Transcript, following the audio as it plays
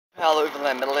Hello,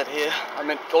 Metalhead here.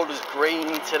 I'm at Golders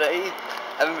Green today.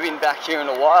 Haven't been back here in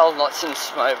a while, not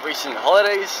since my recent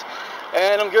holidays.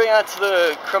 And I'm going out to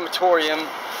the crematorium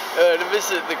to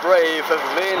visit the grave of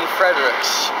Lynne Frederick,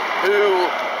 who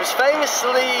was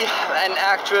famously an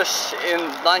actress in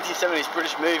 1970s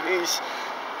British movies,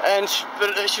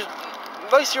 but she's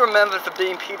mostly remembered for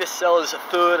being Peter Sellers'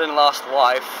 third and last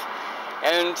wife.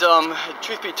 And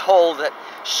truth be told, that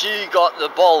she got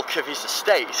the bulk of his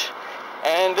estate.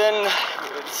 And then,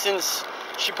 since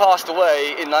she passed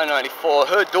away in 1994,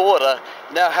 her daughter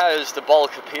now has the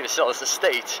bulk of Peter Sellers'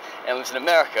 estate and lives in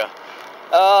America.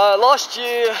 Last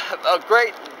year, a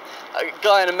great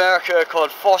guy in America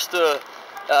called Foster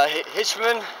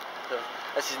Hitchman,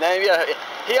 that's his name, yeah,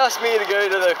 he asked me to go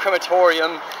to the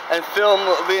crematorium and film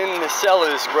Lynne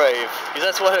Sellers' grave, because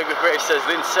that's what her grave says,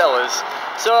 Lynne Sellers.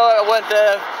 So I went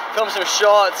there, filmed some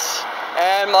shots,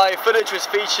 and my footage was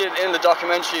featured in the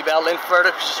documentary about Lynne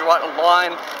Frederick, which is right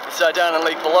online. It's down in the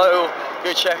link below.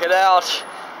 Go check it out.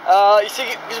 You see,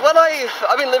 because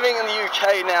I've been living in the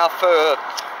UK now for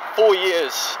 4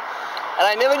 years, and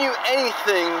I never knew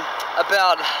anything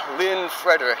about Lynne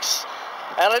Frederick,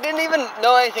 and I didn't even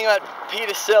know anything about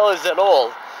Peter Sellers at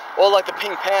all, or like the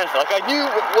Pink Panther. Like, I knew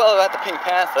well about the Pink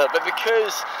Panther, but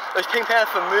because those Pink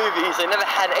Panther movies, they never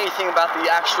had anything about the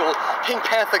actual Pink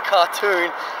Panther cartoon,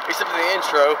 except for the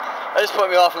intro. That just put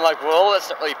me off. I'm like, well, that's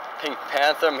not really Pink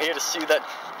Panther. I'm here to see the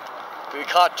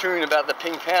cartoon about the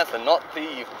Pink Panther, not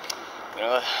the,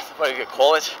 what do you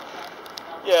call it?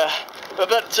 Yeah, but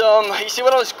you see,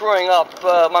 when I was growing up,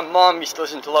 my mom used to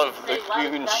listen to a lot of the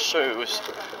Goons shows,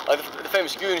 like the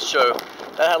famous Goons show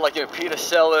that had, like, Peter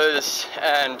Sellers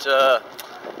and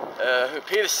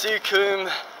Peter Seacombe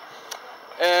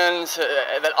and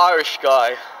that Irish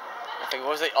guy. I think,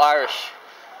 what was it, Irish?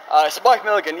 So Mike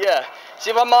Milligan, yeah.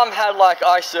 See, my mom had, like,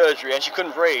 eye surgery and she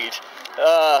couldn't read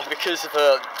because of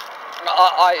her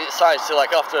eye size, so,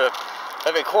 like, after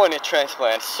having a cornea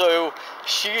transplant. So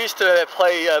she used to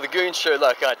play the Goon show,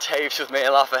 like, tapes with me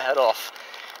and laugh her head off.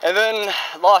 And then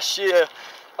last year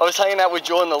I was hanging out with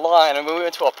Jordan the Lion, and we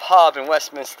went to a pub in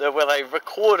Westminster where they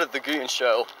recorded the Goon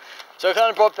show. So it kind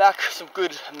of brought back some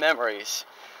good memories.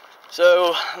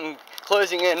 So I'm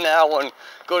closing in now on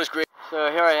Golders Green. So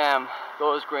here I am,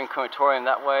 Golders Green Crematorium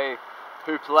that way,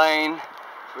 Hoop Lane,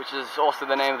 which is also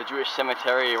the name of the Jewish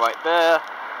cemetery right there.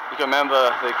 You can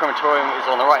remember the crematorium is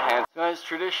on the right hand. As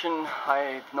tradition,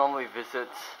 I normally visit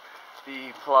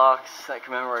the plaques that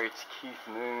commemorate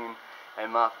Keith Moon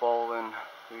and Marc Bolan,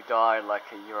 who died like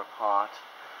a year apart.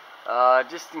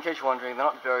 Just in case you're wondering, they're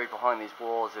not buried behind these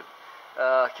walls.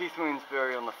 Keith Moon's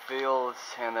buried on the fields,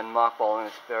 and then Marc Bolan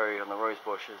is buried on the rose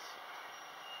bushes.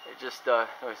 It just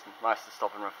always nice to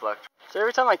stop and reflect. So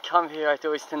every time I come here, I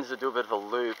always tend to do a bit of a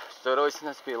loop. So it always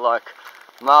tends to be like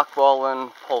Marc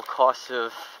Bolan, Paul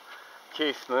Kossoff,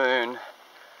 Keith Moon,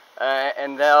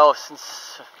 and now,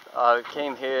 since I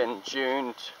came here in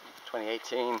June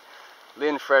 2018,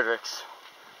 Lynne Frederick.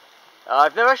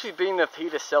 I've never actually been to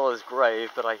Peter Sellers'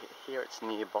 grave, but I hear it's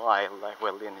nearby, like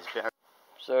where Lynne is buried.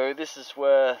 So this is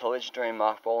where the legendary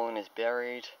Marc Bolan is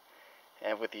buried,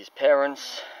 and with his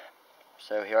parents.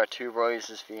 So here are 2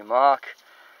 roses for you, Mark.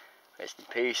 Rest in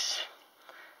peace.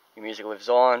 Your music lives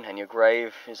on, and your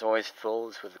grave is always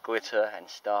filled with glitter and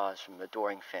stars from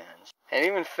adoring fans. And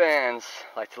even fans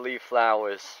like to leave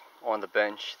flowers on the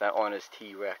bench that honors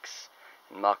T-Rex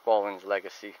and Marc Bolan's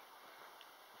legacy.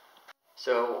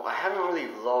 So I haven't really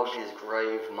vlogged his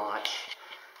grave much,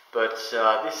 but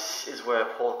this is where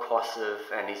Paul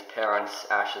Kossoff and his parents'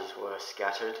 ashes were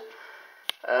scattered.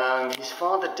 His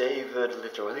father David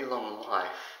lived a really long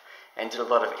life and did a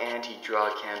lot of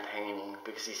anti-drug campaigning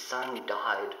because his son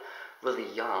died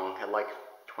really young, at like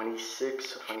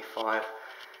 26 or 25.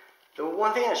 The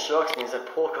one thing that shocks me is that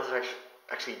Paul Kossoff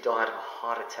actually died of a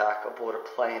heart attack aboard a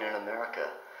plane in America.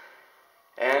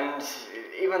 And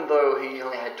even though he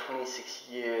only had 26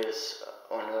 years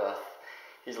on Earth,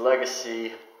 his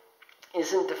legacy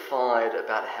isn't defined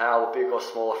about how big or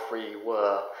small or free you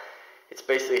were. It's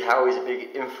basically how he's a big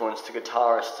influence to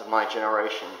guitarists of my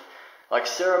generation. Like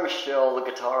Sarah Michelle,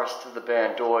 the guitarist of the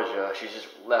band Doja, she's just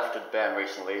left the band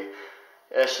recently.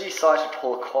 She cited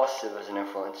Paul Kossoff as an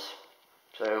influence.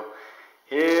 So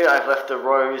here I've left a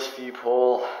rose for you,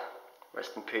 Paul.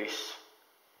 Rest in peace.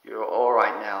 You're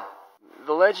alright now.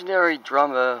 The legendary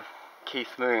drummer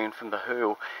Keith Moon from The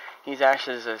Who, his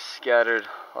ashes are scattered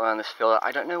around this field.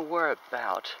 I don't know where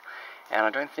about, and I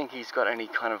don't think he's got any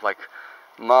kind of like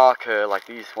marker like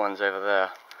these ones over there.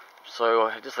 So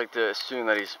I just like to assume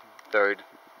that he's buried,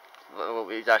 well,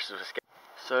 his ashes were scattered.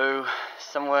 So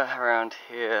somewhere around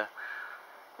here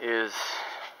is,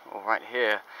 or right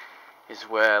here, is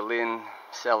where Lynne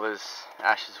Sellers'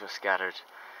 ashes were scattered.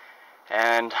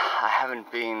 And I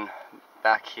haven't been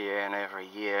back here in over a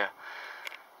year.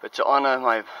 But to honor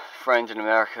my friend in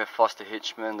America, Foster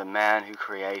Hitchman, the man who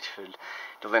created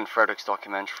the Lynne Frederick's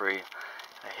documentary,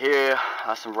 here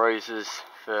are some roses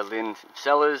for Lynne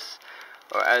Sellers,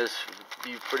 or as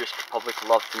the British public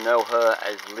love to know her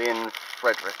as Lynne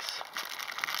Fredericks.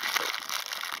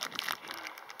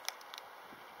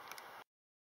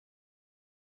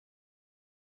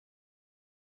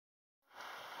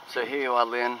 So here you are,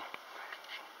 Lynne.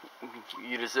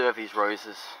 You deserve these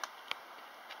roses.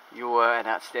 You were an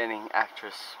outstanding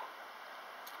actress.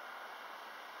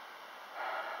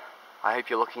 I hope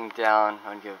you're looking down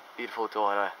on your beautiful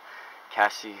daughter,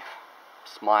 Cassie,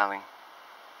 smiling.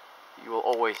 You will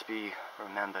always be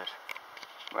remembered.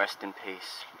 Rest in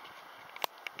peace.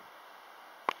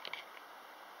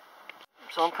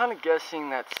 So I'm kind of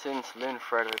guessing that since Lynne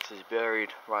Fredericks is buried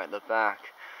right at the back,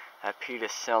 that Peter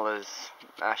Sellers'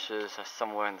 ashes are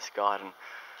somewhere in this garden.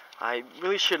 I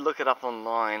really should look it up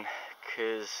online,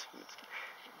 because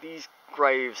these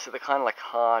graves, they're kind of like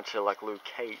hard to like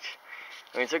locate.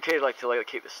 I mean, it's okay to like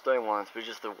keep the stone ones, but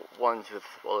just the ones with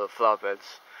all the flower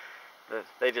beds,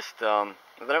 they just they don't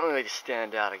really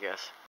stand out, I guess.